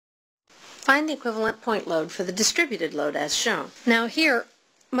Find the equivalent point load for the distributed load as shown. Now here,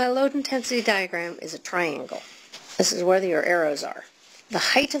 my load intensity diagram is a triangle. This is where your arrows are.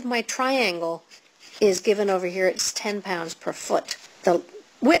 The height of my triangle is given over here. It's 10 pounds per foot. The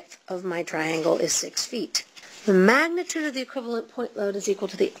width of my triangle is 6 feet. The magnitude of the equivalent point load is equal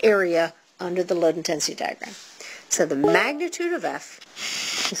to the area under the load intensity diagram. So the magnitude of F,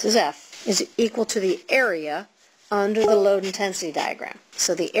 this is F, is equal to the area under the load intensity diagram.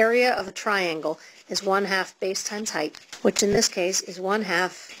 So the area of a triangle is 1/2 base times height, which in this case is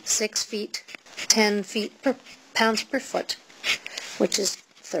 1/2 6 feet, 10 pounds per foot, which is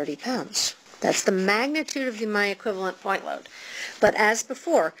 30 pounds. That's the magnitude of my equivalent point load. But as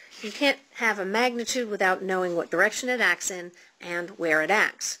before, you can't have a magnitude without knowing what direction it acts in and where it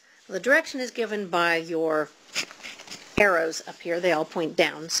acts. Well, the direction is given by your arrows up here. They all point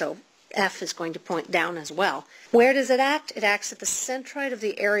down, so F is going to point down as well. Where does it act? It acts at the centroid of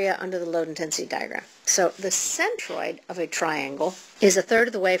the area under the load intensity diagram. So the centroid of a triangle is 1/3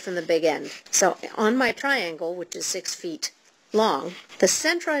 of the way from the big end. So on my triangle, which is 6 feet long, the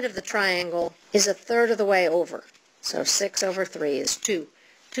centroid of the triangle is 1/3 of the way over. So 6 over 3 is 2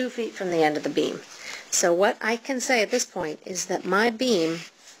 feet from the end of the beam. So what I can say at this point is that my beam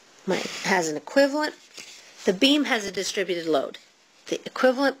has an equivalent, the beam has a distributed load. The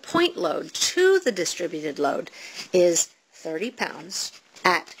equivalent point load to the distributed load is 30 pounds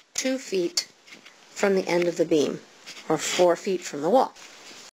at 2 feet from the end of the beam, or 4 feet from the wall.